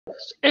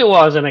It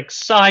was an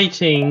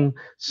exciting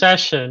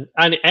session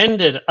and it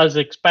ended as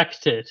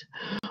expected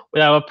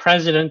with our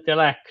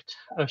president-elect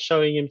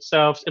showing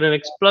himself in an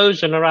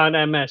explosion around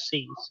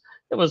MSCs.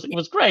 It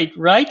was great,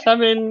 right? I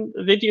mean,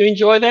 did you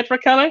enjoy that,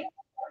 Raquel?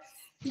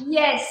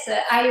 Yes,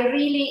 I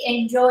really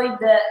enjoyed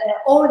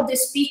all the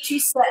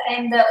speeches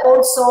and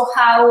also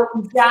how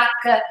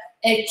Jacques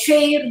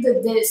chaired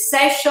the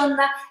session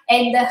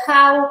and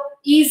how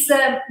his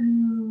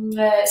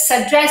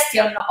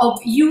suggestion of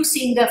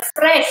using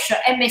fresh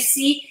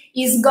MSC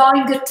is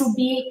going to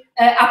be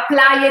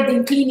applied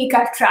in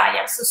clinical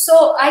trials.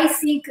 So I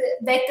think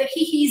that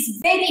he is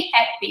very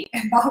happy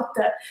about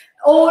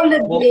all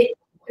the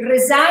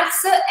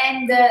results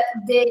and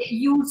the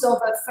use of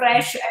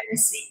fresh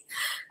MSC.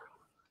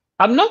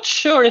 I'm not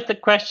sure if the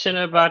question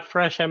about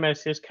fresh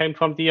MSCs came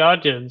from the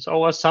audience or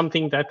was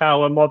something that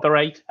our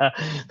moderator,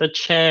 the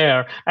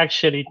chair,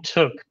 actually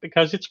took,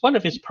 because it's one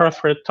of his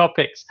preferred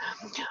topics.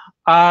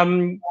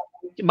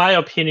 My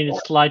opinion is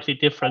slightly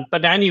different,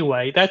 but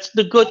anyway, that's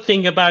the good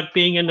thing about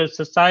being in a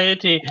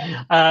society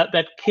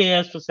that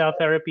cares for cell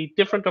therapy,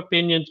 different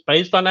opinions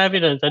based on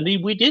evidence. And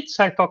we did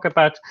talk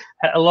about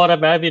a lot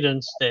of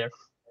evidence there.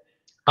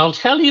 I'll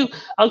tell you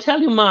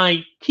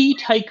my key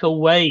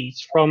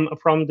takeaways from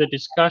the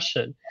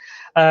discussion.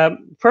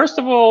 First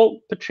of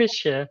all,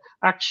 Patricia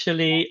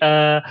actually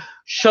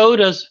showed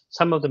us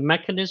some of the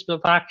mechanisms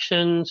of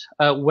actions,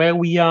 where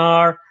we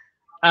are,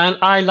 and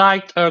I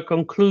liked her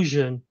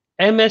conclusion.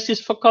 MS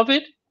is for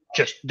COVID,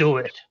 just do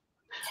it.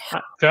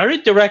 Very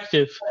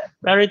directive,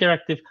 very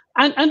directive.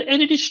 And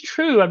it is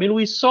true. I mean,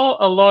 we saw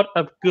a lot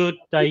of good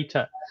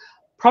data.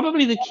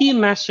 Probably the key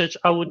message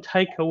I would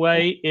take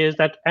away is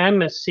that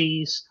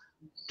MSCs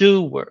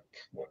do work.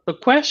 The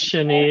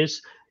question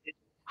is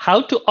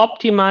how to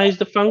optimize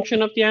the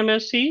function of the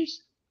MSCs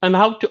and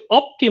how to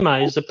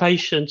optimize the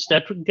patients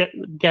that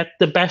get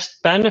the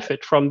best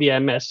benefit from the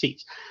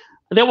MSCs.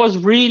 That was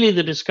really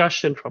the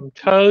discussion from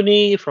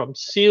Tony, from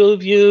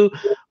Silvio,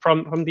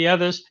 from the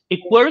others. It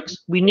works,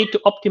 we need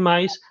to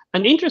optimize.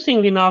 And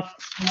interestingly enough,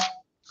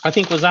 I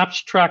think it was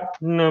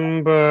abstract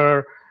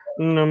number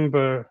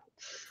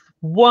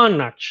 1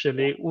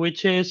 actually,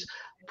 which is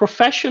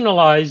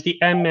professionalize the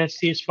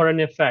MSCs for an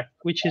effect,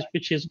 which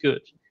is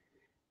good.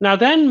 Now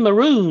then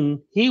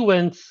Maroon, he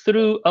went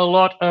through a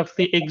lot of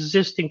the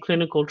existing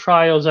clinical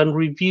trials and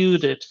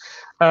reviewed it,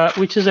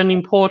 which is an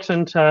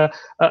important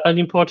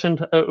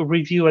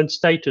review and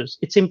status.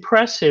 It's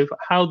impressive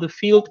how the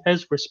field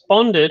has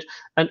responded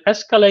and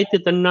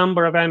escalated the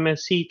number of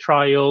MSC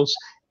trials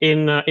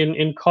in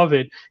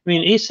COVID. I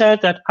mean, he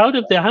said that out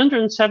of the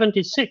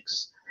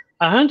 176,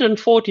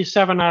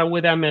 147 are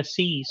with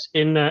MSCs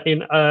in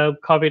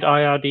COVID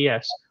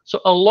IRDS. So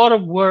a lot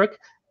of work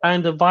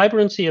and the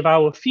vibrancy of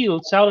our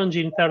field, cell and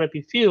gene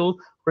therapy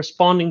field,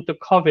 responding to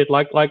COVID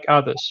like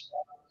others.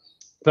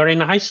 Very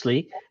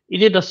nicely, he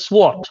did a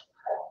SWOT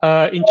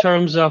in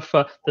terms of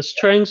the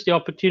strengths, the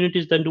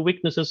opportunities, and the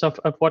weaknesses of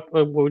what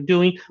we're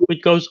doing,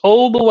 which goes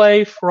all the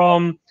way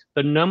from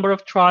the number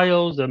of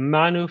trials, the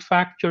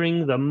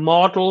manufacturing, the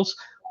models,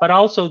 but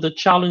also the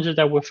challenges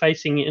that we're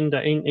facing in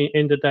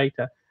the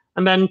data.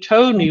 And then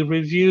Tony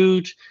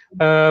reviewed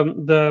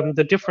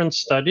the different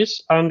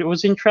studies, and it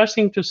was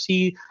interesting to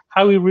see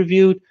how he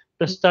reviewed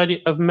the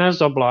study of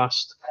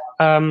Mesoblast.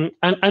 And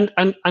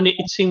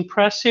it's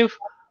impressive,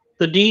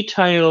 the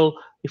detail,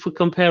 if we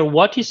compare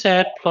what he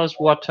said plus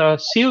what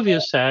Silvio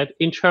said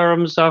in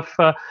terms of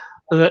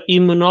the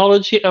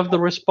immunology of the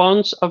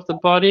response of the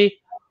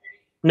body,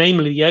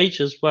 namely the age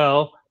as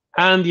well,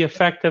 and the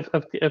effect of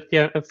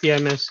the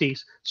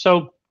MSCs.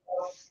 So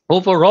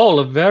overall,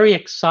 a very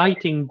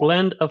exciting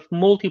blend of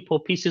multiple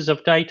pieces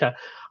of data.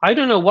 I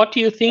don't know, what do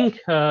you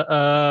think,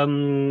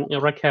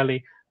 Raquel,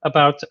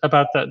 about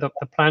the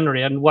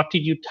plenary, and what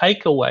did you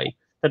take away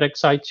that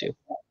excites you?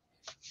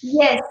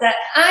 Yes,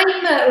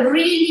 I'm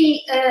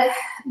really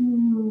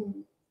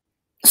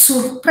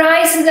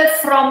surprised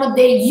from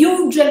the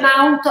huge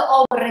amount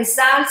of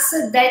results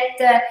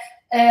that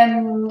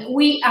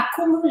we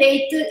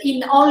accumulate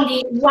in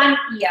only 1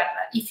 year.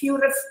 If you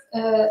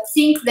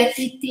think that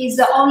it is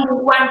only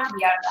 1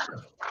 year,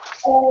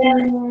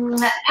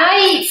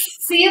 I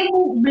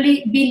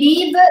firmly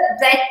believe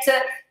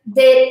that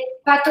the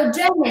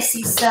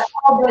pathogenesis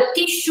of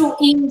tissue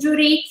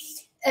injury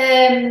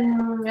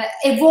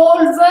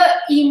evolve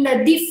in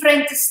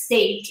different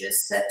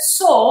stages.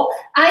 So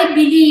I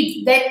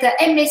believe that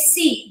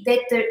MSC,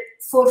 that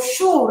for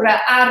sure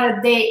are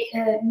the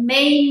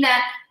main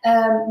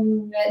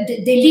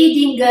the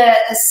leading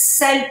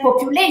cell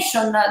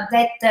population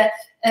that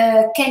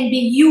can be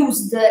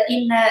used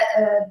in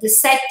the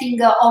setting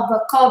of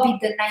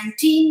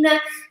COVID-19,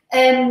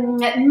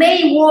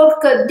 may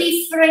work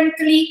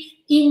differently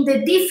in the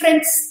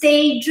different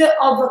stage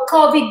of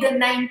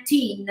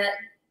COVID-19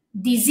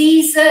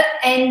 disease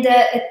and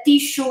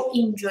tissue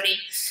injury.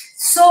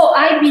 So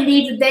I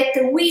believe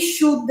that we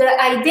should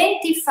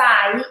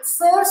identify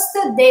first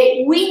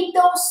the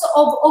windows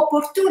of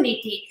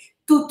opportunity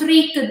to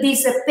treat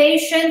these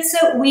patients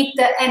with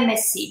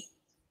MSC.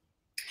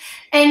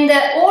 And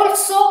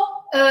also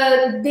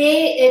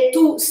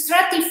to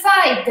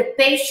stratify the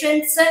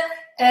patients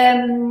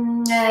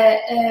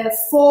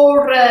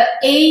for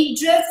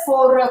age,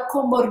 for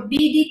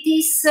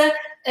comorbidities,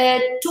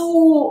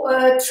 to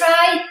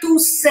try to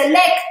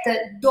select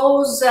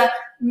those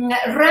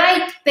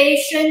right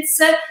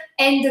patients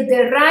and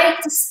the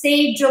right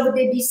stage of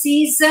the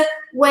disease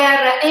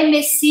where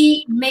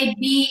MSC may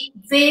be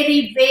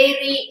very,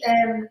 very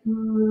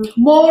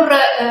more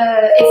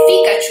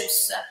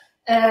efficacious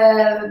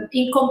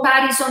in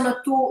comparison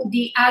to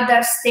the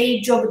other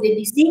stage of the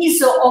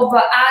disease, of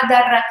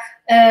other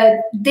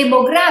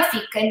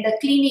demographic and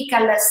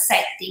clinical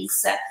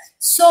settings.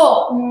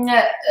 So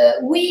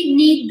we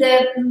need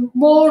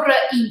more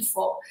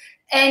info.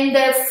 And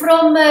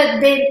from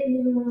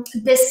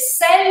the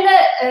cell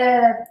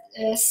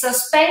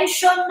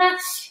suspension,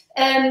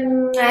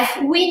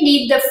 we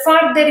need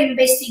further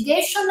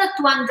investigation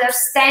to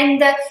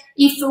understand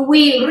if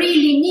we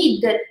really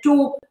need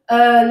to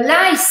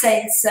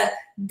license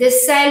the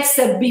cells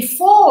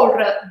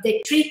before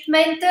the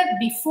treatment,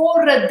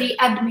 before the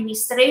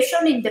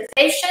administration in the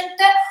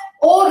patient,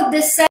 or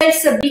the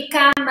cells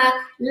become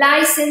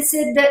licensed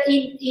in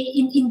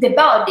the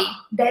body,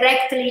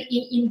 directly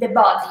in the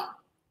body.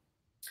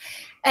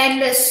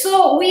 And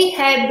so we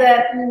have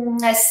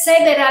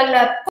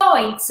several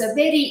points,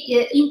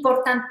 very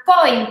important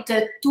point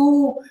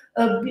to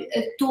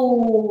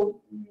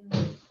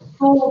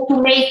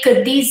make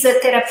this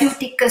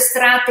therapeutic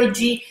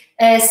strategy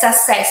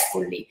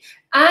successfully.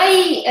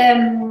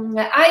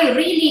 I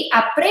really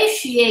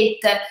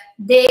appreciate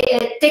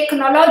the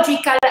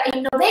technological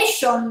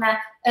innovation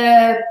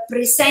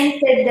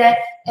presented,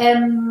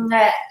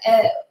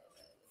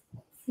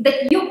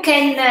 that you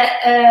can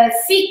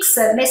fix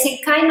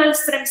mesenchymal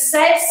stem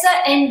cells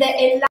and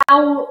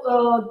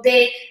allow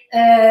the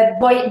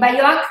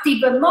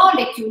bioactive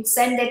molecules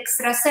and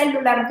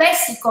extracellular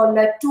vesicle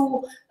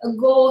to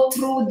go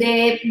through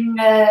the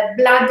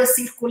blood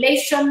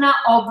circulation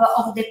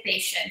of the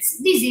patients.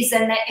 This is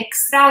an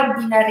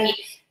extraordinary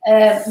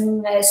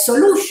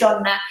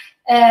solution,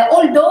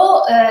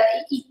 although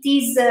it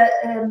is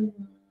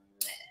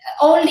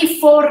only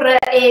for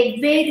a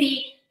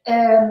very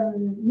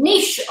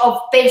niche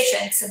of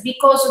patients,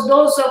 because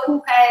those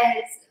who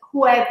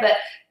have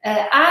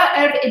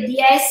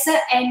ARDS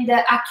and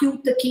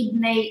acute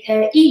kidney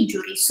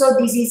injury. So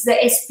this is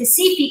a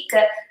specific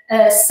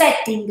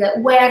setting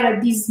where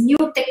this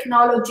new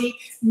technology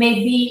may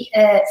be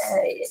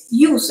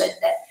used.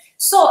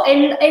 So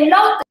a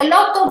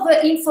lot of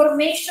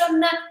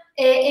information,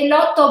 a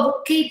lot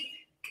of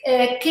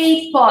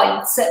key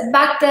points,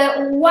 but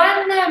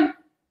one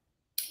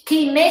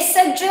key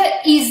message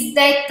is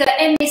that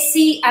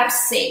MSC are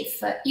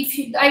safe.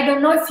 I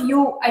don't know if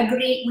you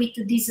agree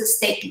with this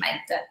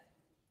statement.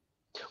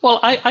 Well,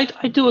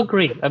 I do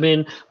agree. I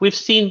mean, we've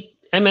seen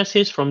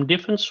MSCs from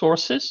different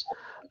sources,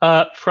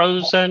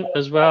 frozen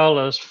as well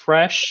as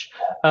fresh,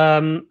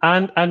 and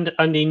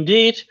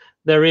indeed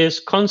there is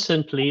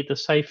constantly the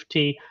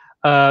safety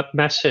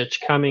message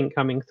coming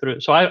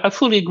through. So I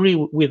fully agree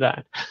with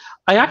that.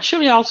 I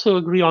actually also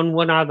agree on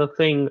one other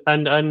thing,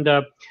 and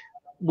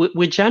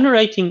we're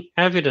generating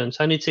evidence,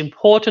 and it's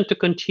important to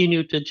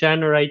continue to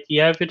generate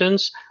the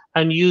evidence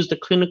and use the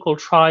clinical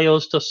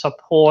trials to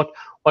support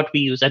what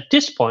we use. At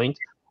this point,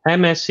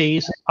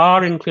 MSCs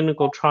are in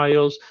clinical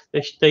trials.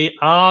 They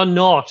are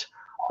not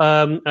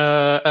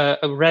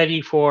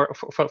ready for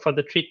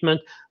the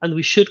treatment, and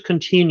we should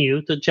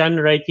continue to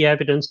generate the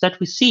evidence that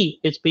we see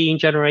is being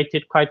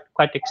generated quite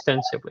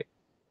extensively.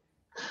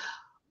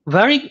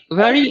 Very,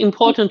 very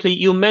importantly,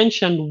 you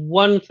mentioned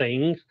one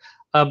thing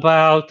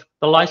about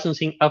the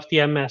licensing of the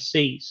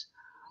MSCs.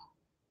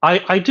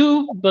 I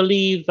do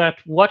believe that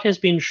what has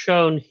been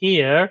shown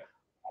here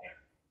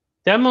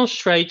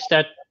demonstrates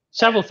that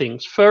several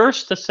things.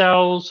 First, the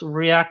cells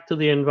react to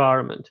the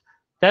environment.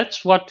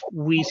 That's what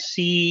we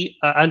see,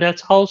 and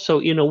that's also,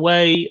 in a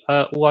way,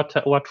 what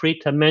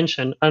Rita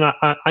mentioned, and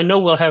I know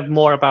we'll have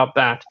more about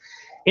that.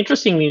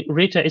 Interestingly,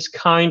 Rita is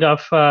kind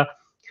of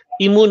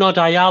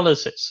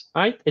immunodialysis,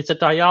 right? It's a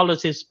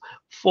dialysis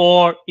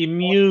for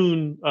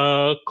immune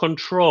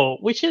control,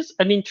 which is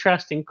an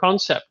interesting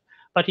concept,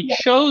 but it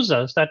shows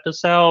us that the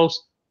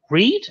cells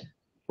read,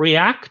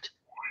 react,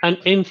 and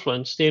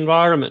influence the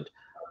environment.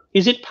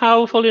 Is it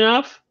powerful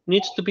enough?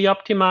 Needs to be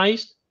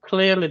optimized?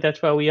 Clearly,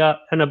 that's where we are,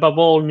 and above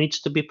all,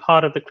 needs to be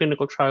part of the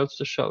clinical trials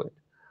to show it.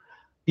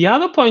 The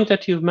other point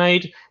that you've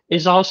made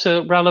is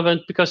also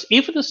relevant, because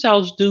if the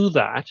cells do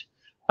that,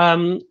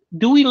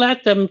 do we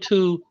let them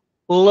to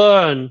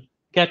learn,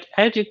 get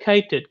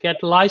educated,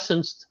 get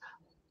licensed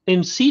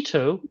in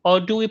situ, or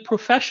do we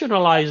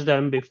professionalize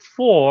them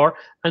before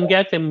and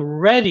get them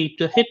ready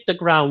to hit the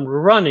ground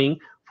running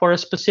for a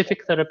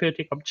specific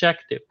therapeutic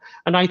objective?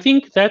 And I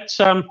think that's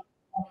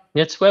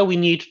where we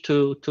need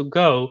to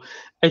go.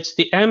 It's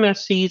the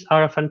MSCs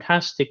are a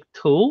fantastic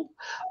tool.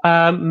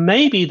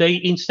 Maybe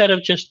they, instead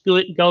of just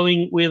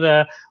going with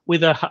a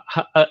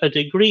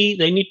degree,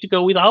 they need to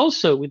go with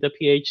a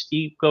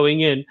PhD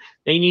going in.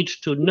 They need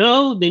to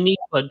know, they need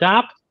to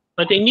adapt,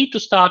 but they need to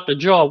start the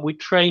job with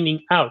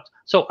training out.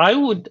 So I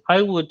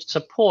would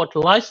support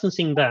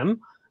licensing them,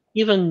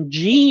 even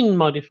gene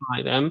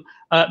modify them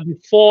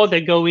before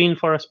they go in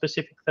for a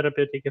specific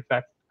therapeutic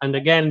effect. And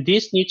again,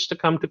 this needs to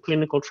come to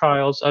clinical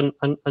trials and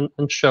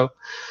show.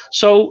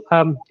 So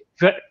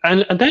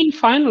and then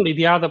finally,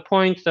 the other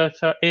point that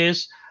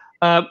is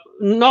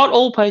not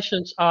all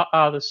patients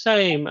are the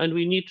same, and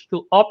we need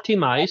to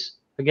optimize,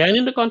 again,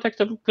 in the context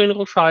of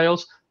clinical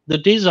trials, the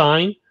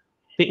design,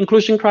 the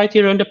inclusion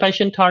criteria and the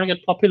patient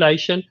target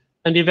population,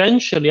 and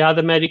eventually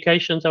other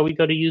medications that we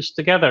got to use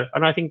together.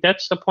 And I think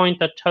that's the point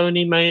that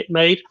Tony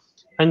made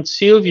and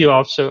Silvio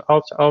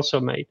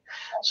also made.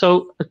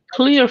 So a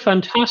clear,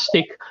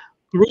 fantastic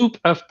group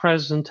of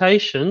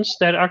presentations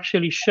that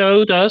actually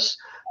showed us,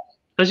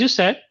 as you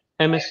said,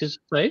 MS is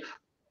safe.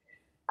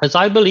 As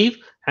I believe,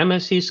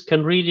 MSCs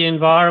can read the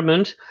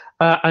environment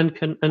and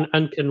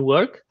can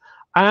work.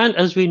 And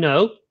as we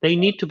know, they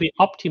need to be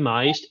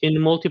optimized in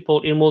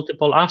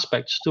multiple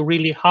aspects to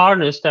really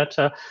harness that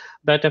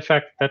that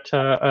effect that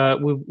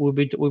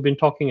we've been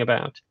talking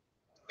about.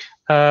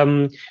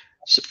 So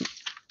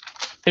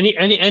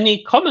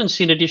any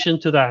comments in addition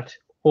to that,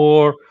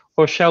 or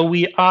shall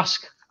we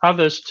ask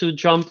others to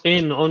jump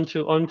in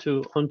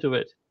onto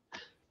it?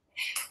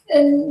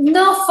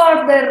 No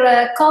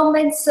further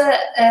comments,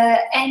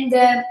 and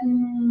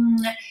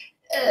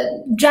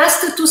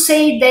just to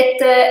say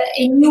that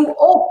a new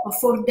hope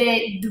for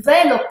the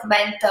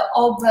development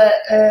of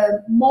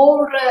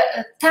more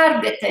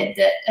targeted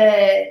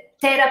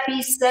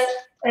therapies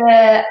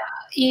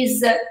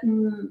is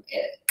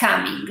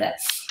coming.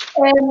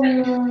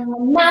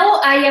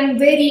 Now I am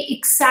very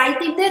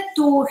excited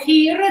to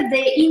hear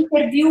the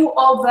interview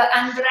of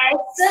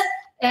Andres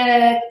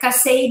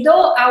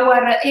Casedo,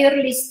 our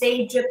early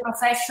stage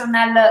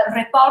professional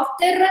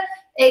reporter,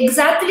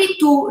 exactly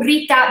to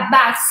Rita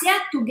Barcia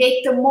to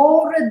get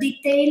more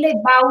detail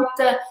about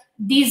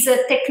this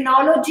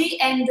technology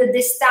and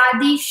the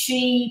study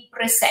she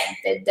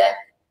presented.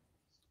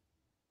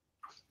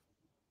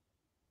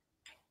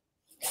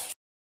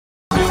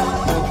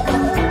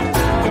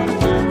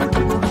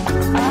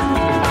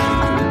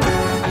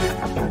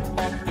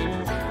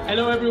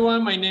 Hello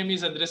everyone, my name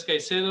is Andres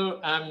Caicedo.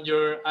 I'm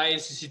your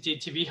ISCT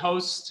TV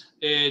host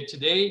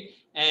today,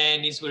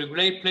 and it's with a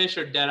great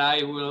pleasure that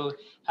I will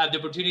have the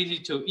opportunity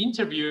to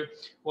interview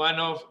one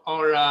of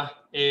our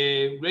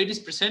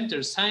greatest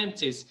presenters,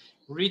 scientists,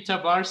 Rita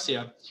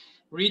Barcia.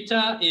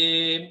 Rita,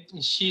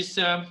 she's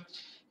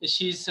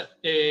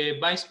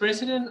Vice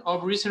President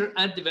of Research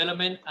and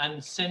Development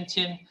and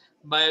Sentient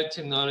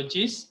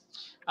Biotechnologies.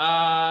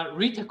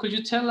 Rita, could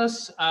you tell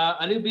us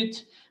a little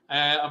bit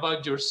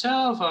about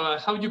yourself,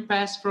 how you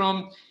passed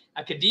from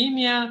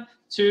academia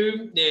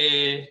to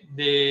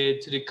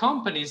the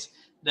companies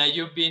that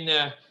you've been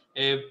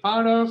a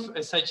part of,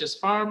 such as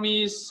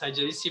Farmis, such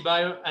as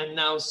ECBio, and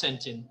now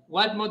Sentient?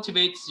 What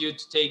motivates you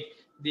to take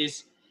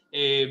these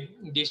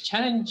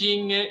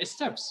challenging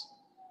steps?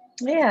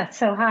 Yeah,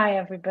 so hi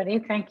everybody.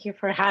 Thank you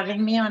for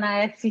having me on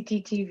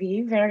ISCT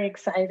TV. Very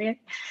excited.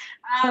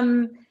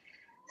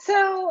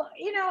 So,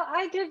 you know,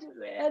 I did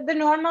the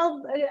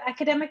normal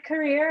academic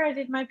career. I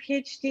did my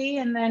PhD,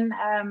 and then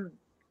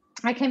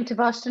I came to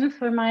Boston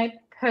for my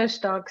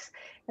postdocs,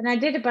 and I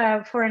did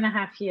about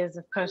 4.5 years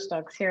of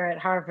postdocs here at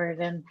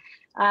Harvard. And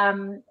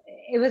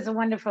it was a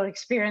wonderful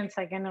experience.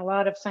 I gained a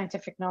lot of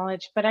scientific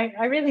knowledge, but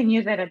I really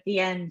knew that at the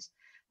end,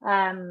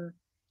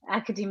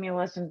 academia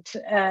wasn't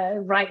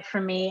right for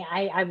me.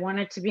 I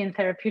wanted to be in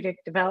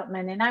therapeutic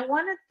development, and I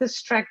wanted the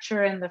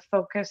structure and the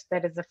focus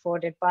that is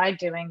afforded by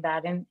doing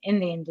that in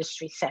the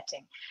industry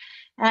setting.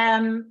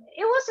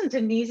 It wasn't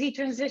an easy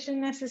transition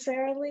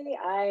necessarily,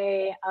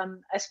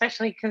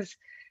 especially because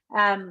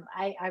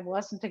I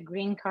wasn't a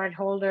green card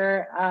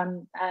holder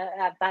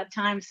at that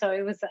time, so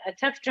it was a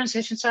tough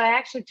transition. So I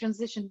actually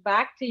transitioned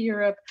back to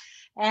Europe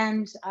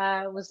and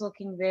was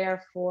looking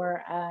there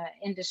for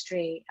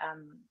industry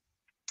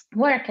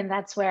work, and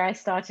that's where I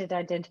started.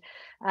 I did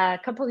a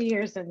couple of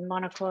years in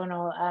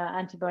monoclonal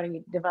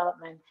antibody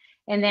development,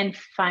 and then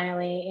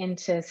finally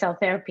into cell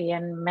therapy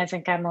and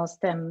mesenchymal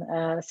stem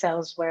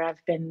cells, where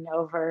I've been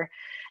over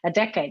a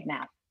decade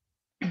now.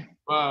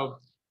 Wow,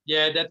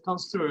 yeah, that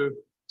comes through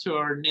to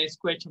our next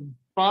question.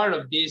 Part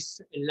of this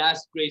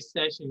last great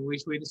session, in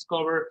which we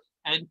discovered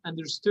and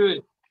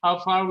understood how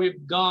far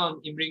we've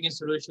gone in bringing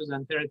solutions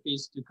and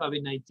therapies to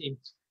COVID-19.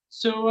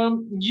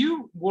 So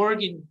you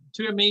work in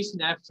 2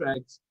 amazing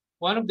abstracts.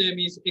 One of them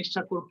is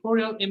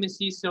extracorporeal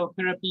MSC cell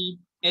therapy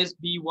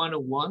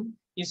SB101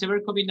 in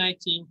severe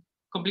COVID-19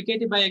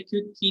 complicated by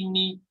acute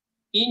kidney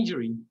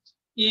injury.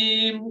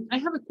 I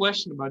have a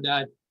question about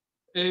that.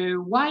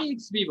 Why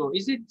ex vivo?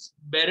 Is it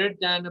better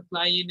than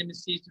applying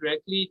MSCs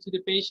directly to the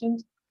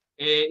patient?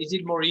 Is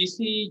it more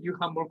easy? You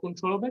have more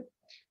control of it?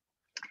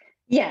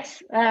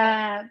 Yes,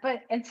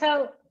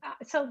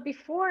 so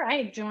before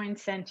I joined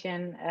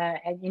Sentient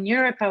in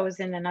Europe, I was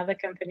in another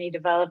company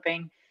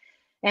developing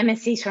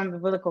MSCs from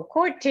umbilical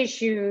cord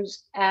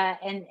tissues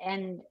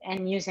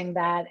and using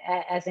that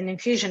as an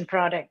infusion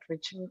product,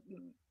 which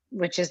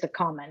is the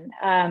common.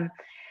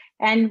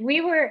 And we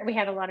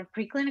had a lot of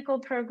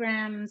preclinical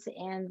programs,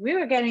 and we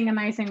were getting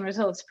amazing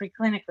results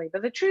preclinically.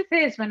 But the truth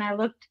is, when I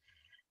looked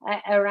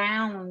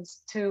around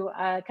to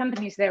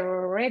companies that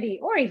were already,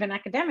 or even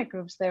academic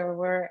groups that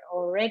were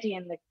already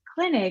in the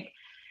clinic,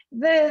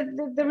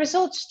 the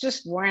results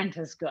just weren't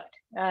as good.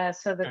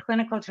 So the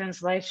clinical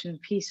translation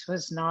piece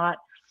was not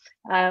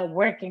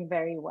working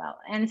very well.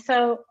 And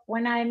so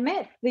when I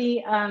met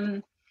the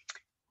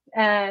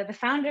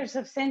founders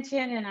of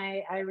Sentient, and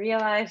I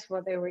realized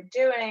what they were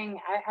doing,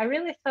 I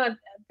really thought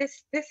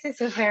this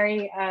is a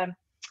very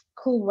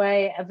cool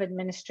way of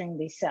administering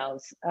these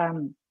cells.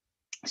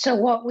 So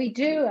what we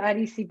do at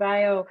EC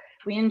Bio,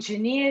 we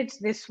engineered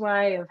this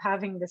way of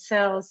having the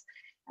cells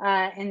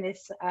in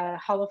this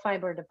hollow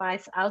fiber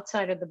device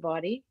outside of the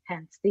body,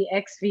 hence the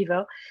ex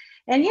vivo.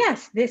 And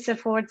yes, this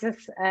affords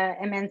us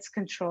immense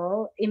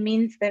control. It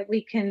means that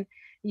we can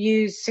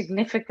use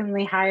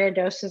significantly higher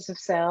doses of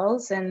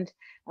cells, and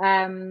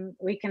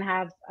we can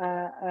have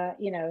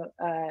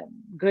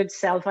good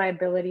cell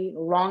viability,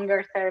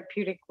 longer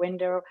therapeutic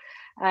window,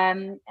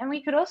 and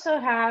we could also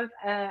have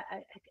a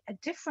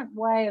different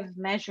way of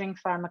measuring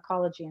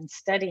pharmacology and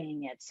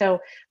studying it. So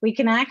we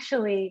can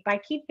actually, by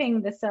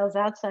keeping the cells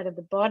outside of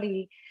the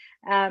body,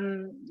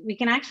 we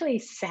can actually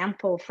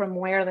sample from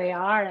where they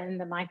are in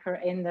the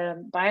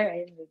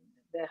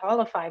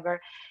hollow fiber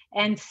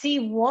and see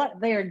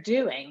what they're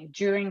doing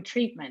during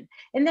treatment,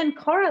 and then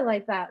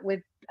correlate that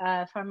with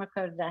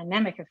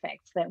pharmacodynamic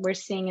effects that we're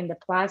seeing in the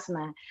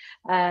plasma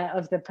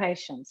of the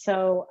patient.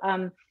 So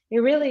it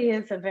really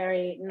is a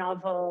very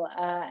novel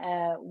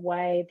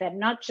way that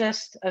not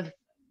just of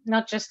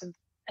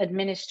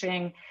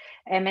administering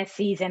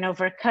MSCs and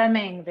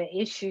overcoming the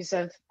issues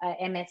of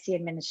MSC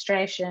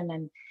administration,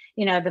 and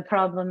the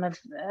problem of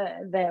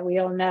that we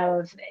all know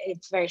of,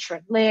 it's very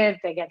short-lived,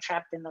 they get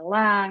trapped in the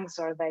lungs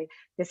or they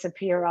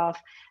disappear off,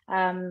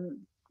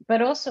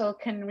 but also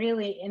can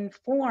really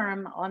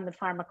inform on the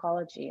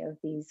pharmacology of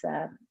these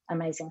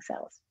amazing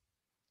cells.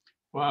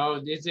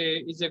 Wow, it's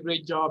a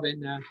great job,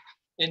 and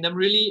I'm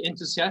really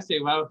enthusiastic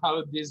about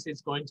how this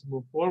is going to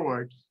move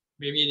forward.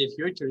 Maybe in the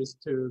future is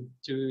to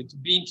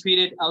being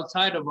treated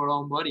outside of our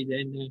own body.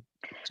 Then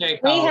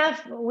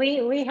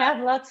we have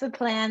lots of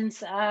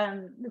plans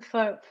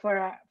for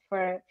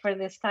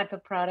this type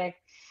of product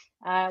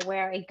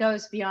where it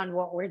goes beyond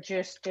what we're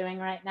just doing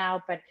right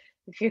now. But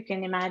if you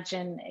can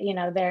imagine,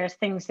 there are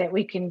things that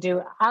we can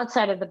do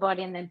outside of the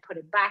body and then put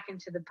it back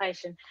into the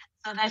patient.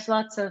 So there's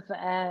lots of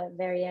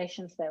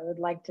variations that we'd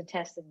like to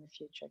test in the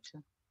future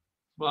too.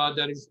 Wow,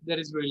 that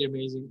is really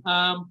amazing.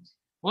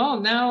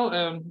 Well,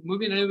 now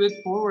moving a little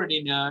bit forward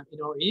in our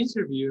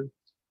interview,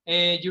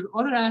 your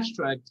other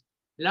abstract,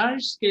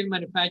 large-scale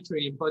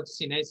manufacturing and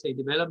potency assay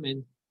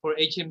development for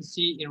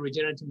HMC in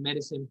regenerative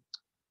medicine.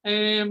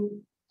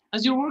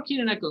 As you're working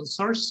in a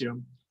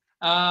consortium,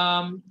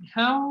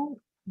 how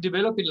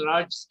developing a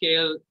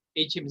large-scale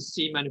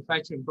HMC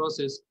manufacturing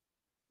process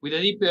with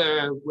a deep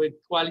with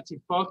quality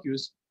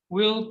focus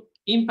will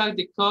impact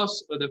the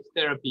cost of the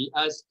therapy,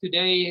 as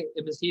today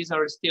MSCs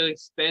are still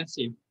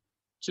expensive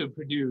to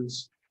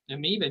produce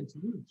and even to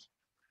use?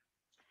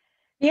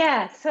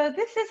 Yeah, so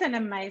this is an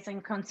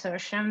amazing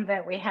consortium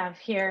that we have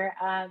here.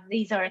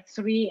 These are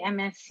 3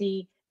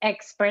 MSC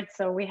experts.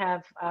 So we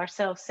have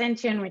ourselves,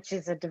 Sentient, which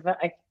is a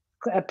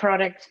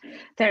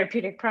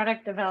therapeutic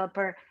product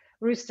developer,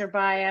 Rooster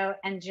Bio,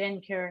 and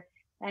GenCure,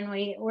 and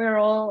we're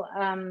all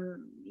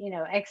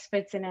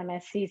experts in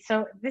MSC.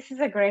 So this is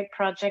a great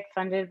project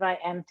funded by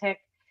MTech,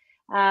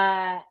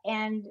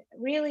 and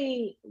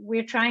really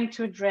we're trying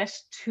to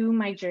address 2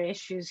 major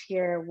issues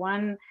here.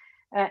 One,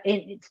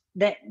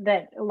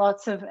 that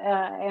lots of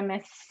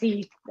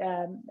MSC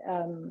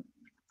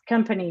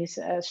companies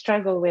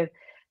struggle with.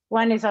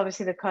 One is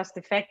obviously the cost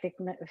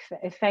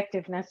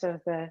effectiveness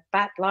of the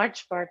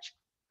large batch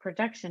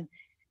production,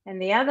 and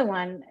the other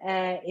one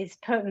is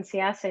potency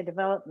assay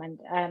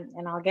development,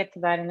 and I'll get to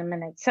that in a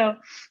minute. So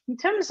in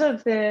terms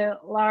of the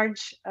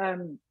large,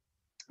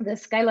 the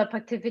scale-up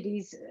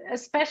activities,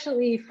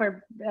 especially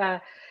for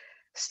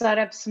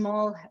startup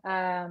small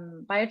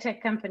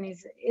biotech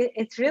companies,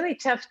 it's really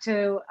tough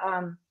to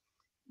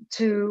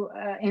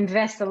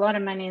invest a lot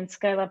of money in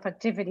scale-up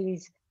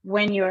activities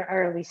when you're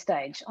early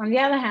stage. On the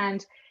other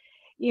hand,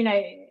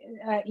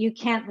 you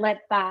can't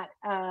let that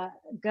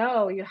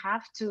go. You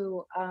have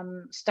to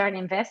start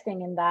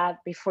investing in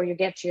that before you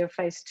get to your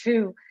phase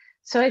 2.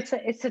 So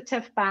it's a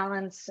tough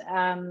balance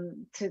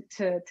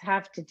to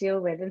have to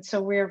deal with. And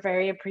so we're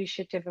very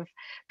appreciative of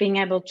being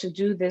able to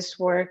do this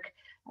work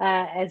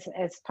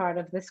as part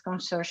of this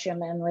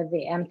consortium and with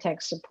the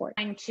MTech support.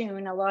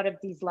 Fine-tune a lot of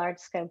these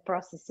large-scale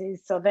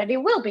processes so that it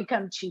will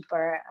become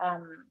cheaper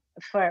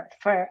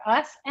for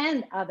us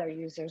and other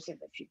users in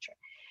the future.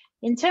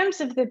 In terms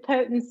of the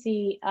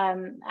potency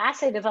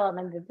assay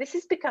development, this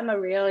has become a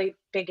really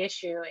big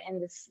issue in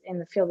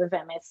the field of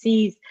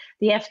MSCs.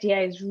 The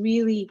FDA is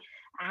really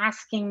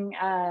asking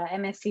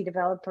MSC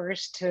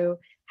developers to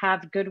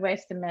have good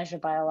ways to measure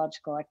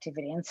biological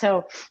activity. And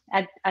so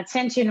at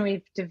Sentient,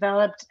 we've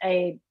developed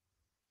a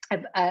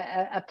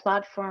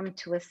platform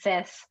to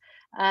assess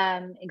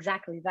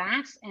exactly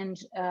that. And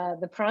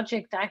the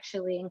project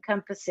actually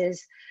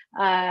encompasses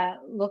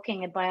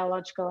looking at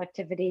biological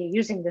activity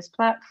using this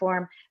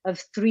platform of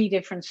 3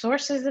 different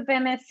sources of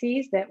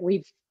MSCs that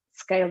we've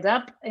scaled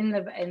up in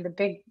the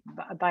big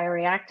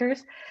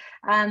bioreactors,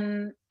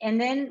 and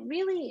then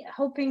really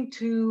hoping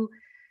to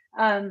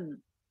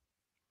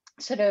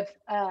sort of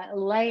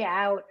lay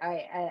out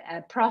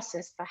a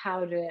process for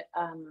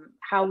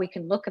how we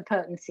can look at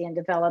potency and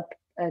develop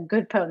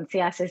good potency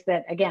assays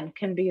that, again,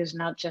 can be used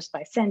not just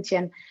by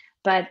Sentient,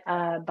 but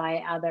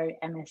by other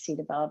MSC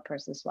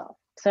developers as well.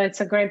 So it's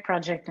a great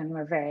project, and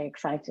we're very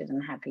excited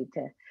and happy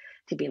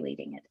to be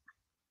leading it.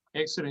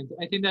 Excellent.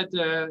 I think that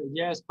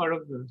yes, part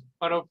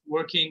of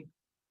working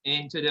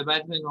into the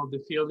development of the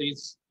field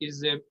is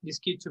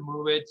key to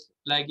move it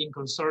like in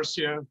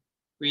consortia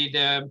with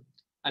a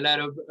lot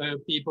of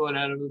people, a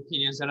lot of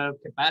opinions, a lot of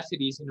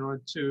capacities in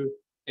order to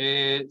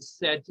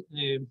set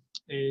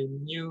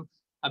new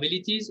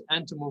abilities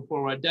and to move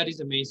forward. That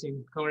is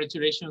amazing.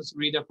 Congratulations,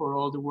 Rita, for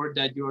all the work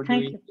that you are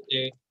doing with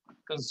the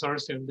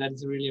consortium. That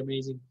is really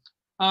amazing.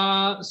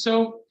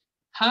 So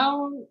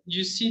how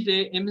you see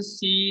the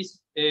MSC's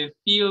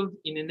field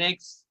in the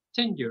next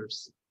 10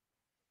 years?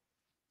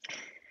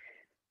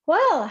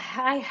 Well,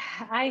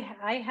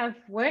 I have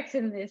worked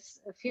in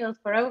this field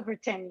for over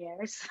 10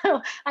 years,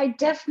 so I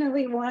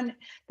definitely want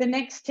the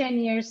next 10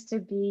 years to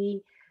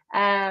be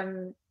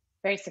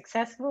very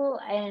successful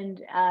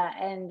and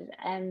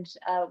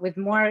with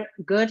more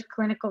good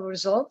clinical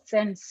results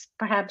and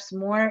perhaps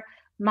more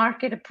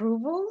market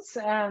approvals.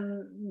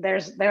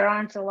 There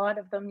aren't a lot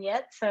of them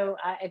yet, so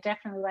I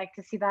definitely like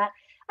to see that.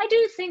 I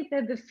do think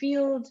that the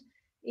field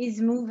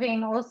is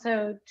moving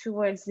also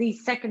towards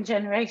these 2nd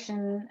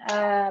generation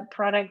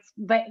products,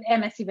 but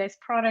MSC-based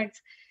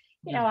products.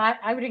 You know,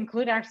 I would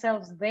include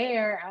ourselves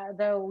there,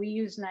 though we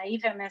use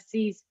naive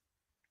MSCs.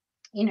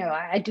 You know,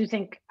 I do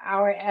think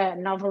our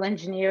novel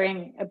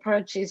engineering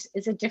approach is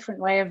a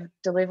different way of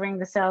delivering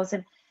the cells,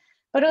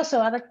 but also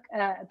other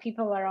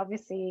people are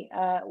obviously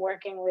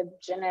working with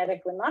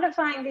genetically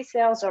modifying these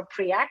cells or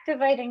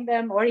pre-activating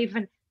them, or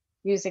even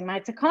using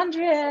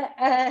mitochondria,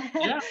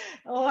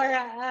 or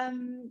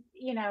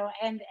you know,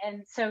 and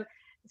so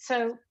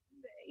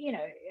you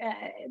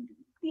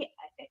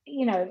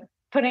know,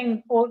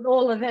 putting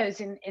all of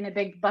those in a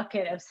big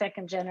bucket of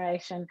 2nd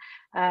generation,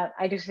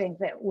 I do think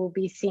that we'll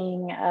be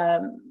seeing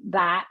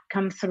that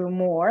come through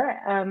more.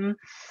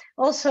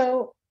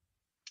 Also,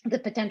 the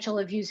potential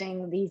of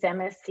using these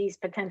MSCs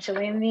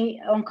potentially in the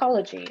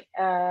oncology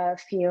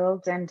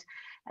field,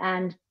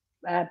 and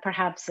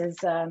perhaps as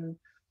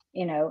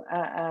you know,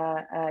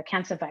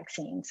 cancer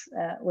vaccines,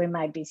 we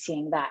might be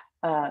seeing that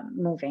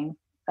moving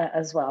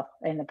as well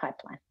in the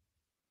pipeline.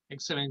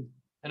 Excellent.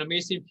 An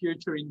amazing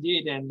future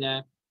indeed. And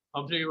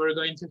hopefully we're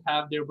going to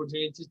have the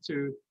opportunity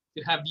to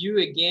have you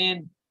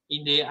again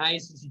in the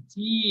ISCT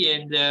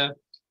and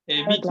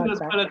me too as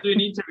well as doing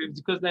interviews,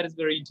 because that is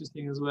very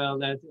interesting as well.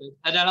 That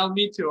allowed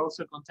me to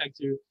also contact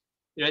you.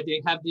 You know,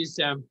 they have this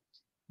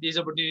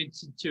opportunity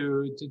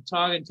to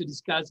talk and to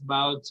discuss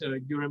about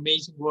your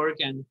amazing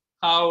work and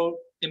how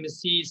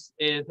MSC's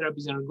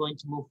therapies are going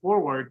to move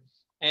forward,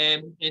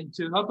 and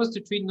to help us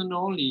to treat not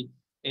only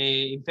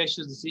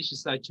infectious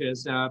diseases such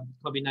as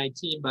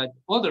COVID-19, but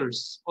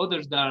others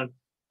that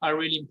are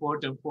really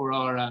important for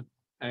our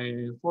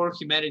for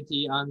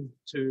humanity and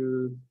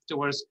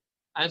towards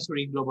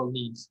answering global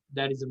needs.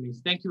 That is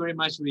amazing. Thank you very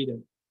much, Rita.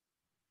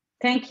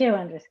 Thank you,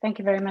 Andres. Thank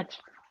you very much.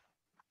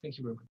 Thank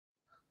you very much.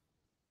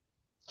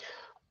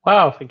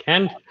 Wow,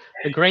 again,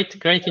 a great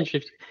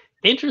interview.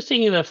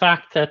 Interesting in the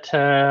fact that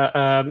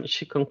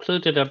she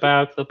concluded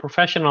about the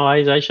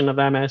professionalization of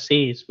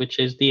MSCs, which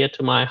is dear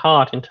to my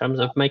heart in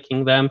terms of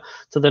making them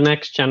to the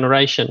next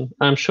generation.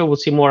 I'm sure we'll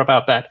see more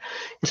about that.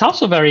 It's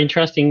also very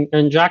interesting,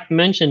 and Jack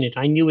mentioned it,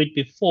 I knew it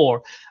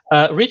before.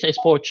 Rita is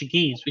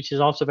Portuguese, which is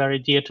also very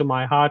dear to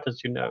my heart,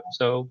 as you know.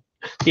 So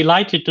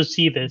delighted to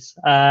see this.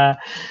 As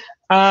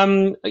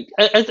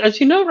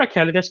you know,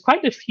 Raquel, there's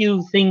quite a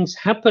few things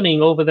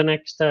happening over the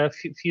next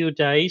few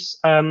days,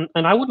 and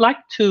I would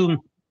like to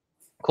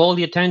call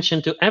the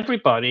attention to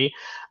everybody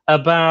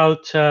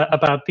about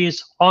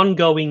this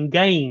ongoing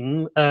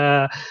game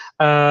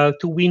to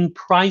win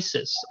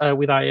prizes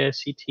with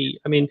ISCT.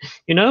 I mean,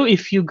 you know,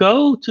 if you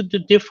go to the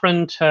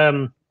different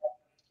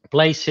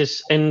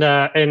places in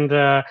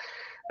the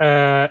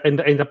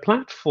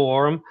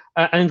platform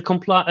and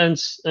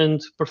compliance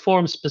and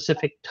perform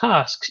specific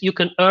tasks, you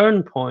can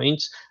earn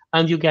points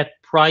and you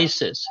get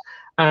prizes.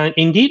 And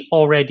indeed,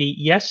 already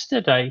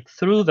yesterday,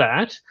 through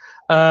that,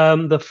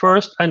 the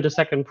 1st and the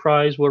 2nd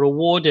prize were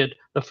awarded.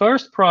 The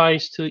 1st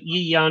prize to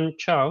Yi-Yan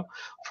Chow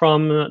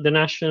from the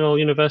National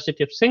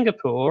University of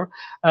Singapore,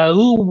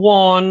 who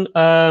won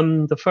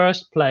the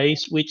 1st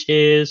place, which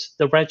is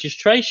the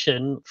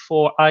registration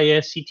for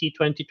ISCT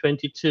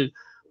 2022,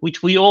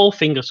 which we all,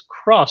 fingers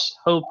crossed,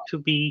 hope to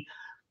be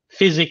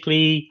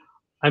physically,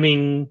 I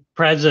mean,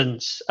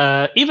 presence,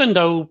 even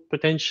though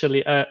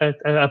potentially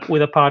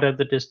with a part at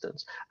the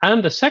distance.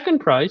 And the 2nd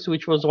prize,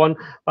 which was won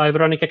by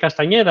Veronica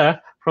Castañeda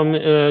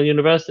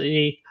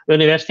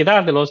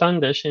Universidad de los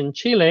Andes in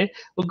Chile,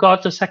 who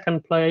got the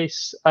second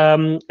place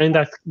in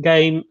that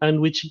game, and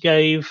which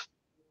gave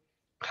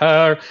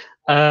her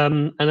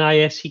an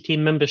ISCT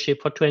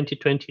membership for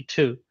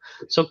 2022.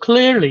 So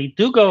clearly,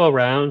 do go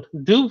around,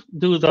 do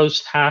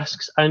those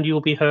tasks, and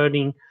you'll be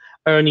earning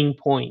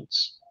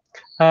points.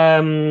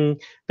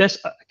 There's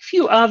a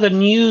few other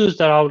news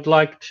that I would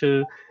like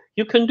to.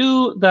 You can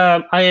do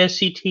the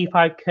ISCT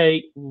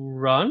 5K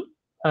run.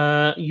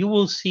 You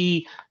will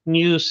see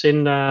news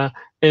in the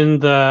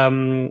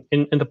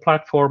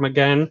platform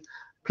again.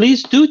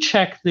 Please do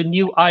check the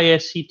new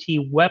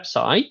ISCT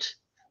website,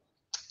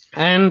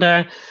 and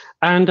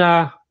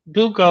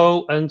do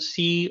go and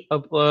see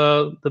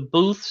the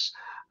booths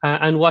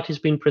and what has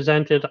been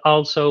presented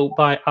also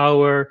by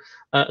our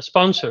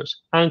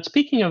sponsors. And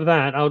speaking of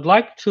that, I would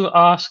like to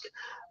ask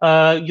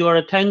your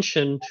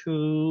attention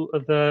to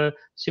the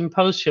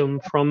symposium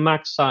from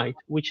Mac's site,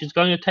 which is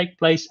going to take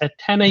place at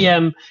 10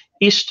 a.m.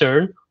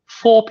 Eastern,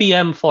 4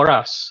 p.m. for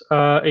us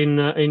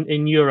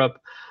in Europe,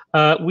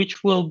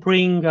 which will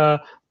bring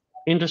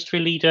industry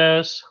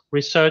leaders,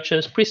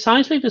 researchers,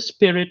 precisely the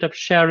spirit of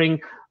sharing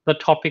the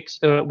topics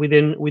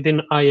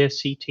within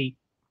ISCT.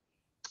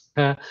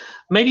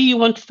 Maybe you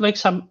want to make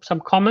some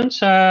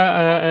comments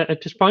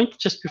at this point,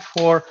 just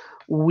before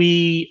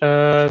we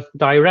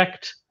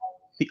direct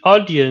the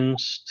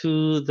audience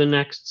to the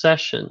next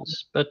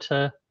sessions. But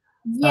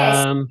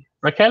yes,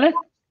 Rachele?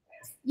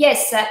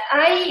 Yes,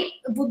 I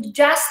would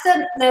just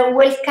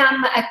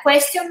welcome a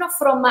question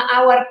from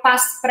our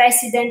past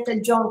president,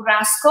 John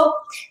Rasco,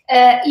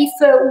 if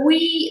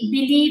we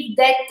believe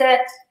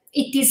that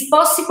it is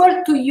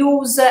possible to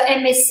use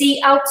MSC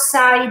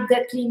outside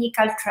the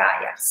clinical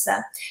trials.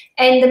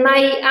 And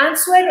my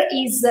answer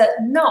is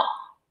no,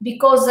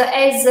 because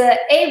as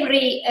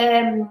every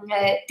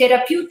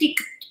therapeutic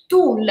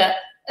tool,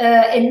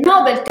 a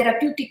novel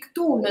therapeutic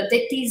tool that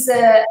is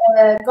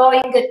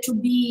going to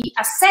be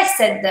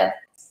assessed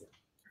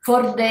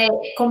for the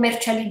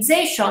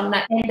commercialization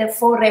and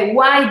for a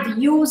wide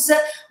use,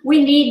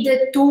 we need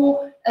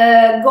to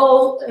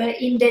go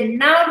in the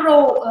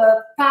narrow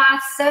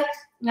path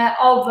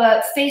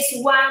of phase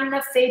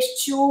 1,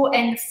 phase 2,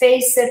 and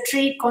phase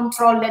 3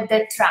 controlled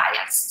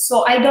trials.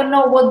 So I don't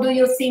know, what do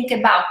you think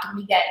about,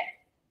 Miguel?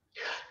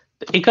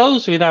 It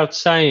goes without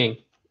saying.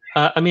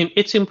 I mean,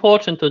 it's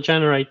important to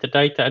generate the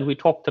data, and we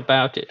talked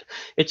about it.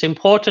 It's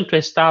important to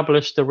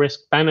establish the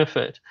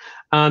risk-benefit.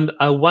 And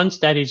once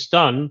that is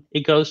done,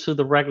 it goes through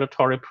the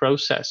regulatory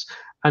process,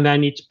 and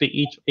then it's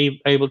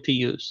able to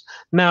use.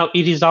 Now,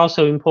 it is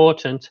also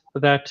important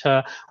that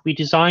we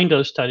design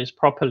those studies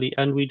properly,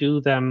 and we do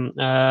them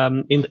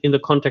in the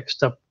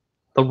context of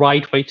the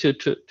right way to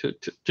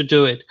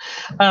do it.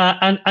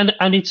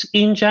 And it's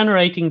in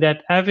generating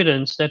that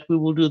evidence that we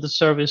will do the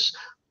service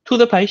to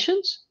the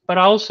patients, but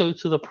also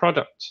to the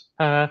product,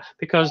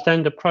 because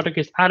then the product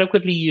is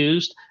adequately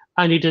used,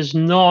 and it does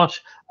not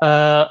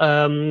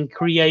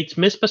create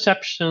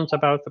misperceptions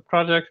about the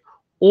product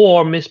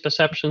or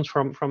misperceptions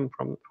from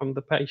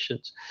the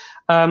patients.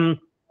 I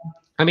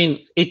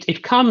mean,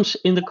 it comes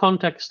in the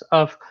context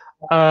of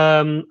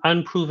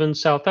unproven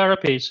cell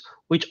therapies,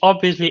 which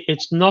obviously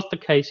it's not the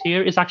case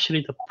here. It's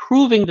actually the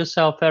proving the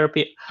cell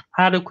therapy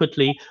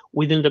adequately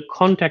within the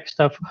context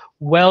of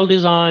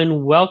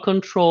well-designed,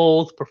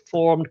 well-controlled,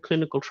 performed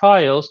clinical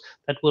trials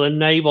that will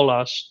enable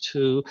us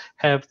to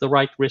have the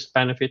right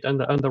risk-benefit and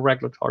the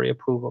regulatory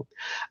approval.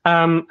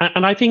 And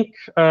I think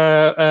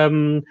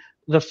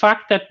the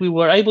fact that we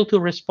were able to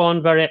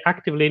respond very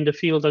actively in the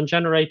field on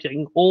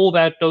generating all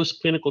those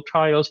clinical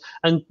trials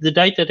and the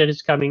data that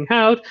is coming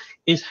out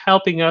is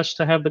helping us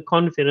to have the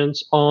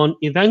confidence on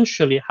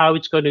eventually how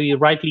it's going to be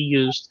rightly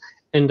used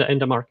in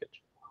the market.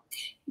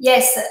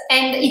 Yes,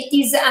 and it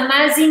is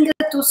amazing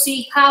to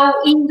see how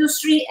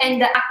industry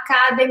and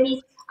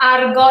academy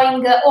are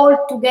going all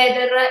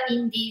together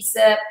in this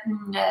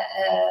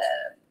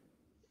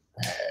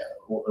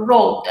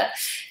road.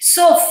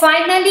 So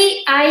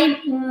finally, I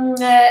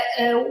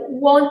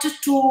want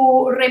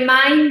to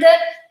remind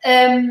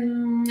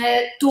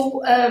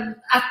to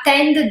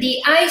attend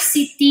the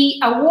ICT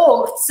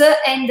Awards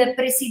and the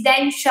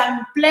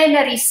Presidential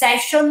Plenary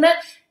Session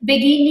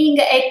beginning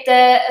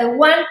at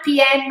 1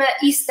 p.m.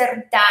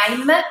 Eastern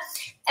Time.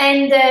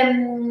 And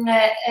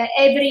as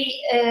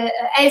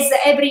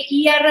every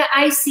year,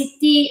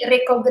 ICT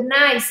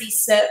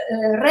recognizes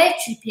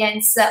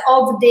recipients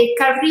of the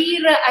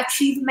Career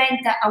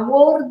Achievement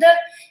Award,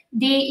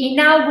 the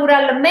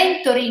inaugural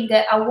Mentoring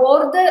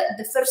Award,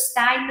 the first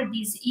time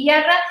this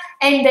year,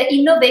 and the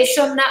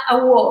Innovation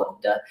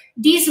Award.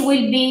 This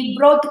will be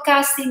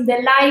broadcast in the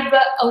live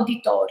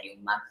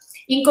auditorium.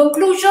 In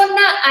conclusion,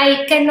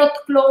 I cannot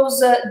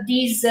close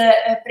this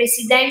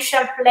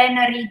presidential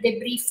plenary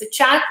debrief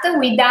chat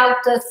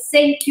without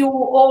thank you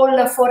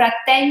all for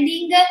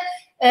attending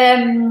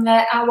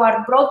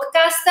our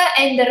broadcast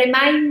and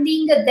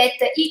reminding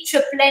that each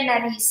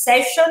plenary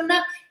session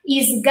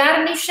is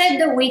garnished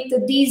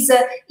with this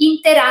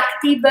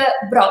interactive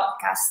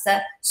broadcast.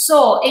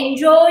 So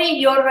enjoy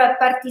your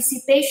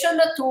participation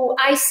to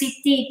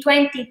ICT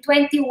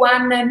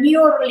 2021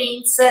 New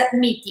Orleans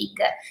meeting.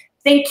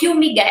 Thank you,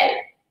 Miguel.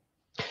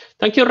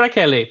 Thank you,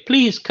 Raquel.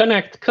 Please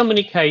connect,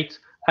 communicate,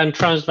 and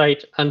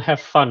translate, and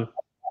have fun.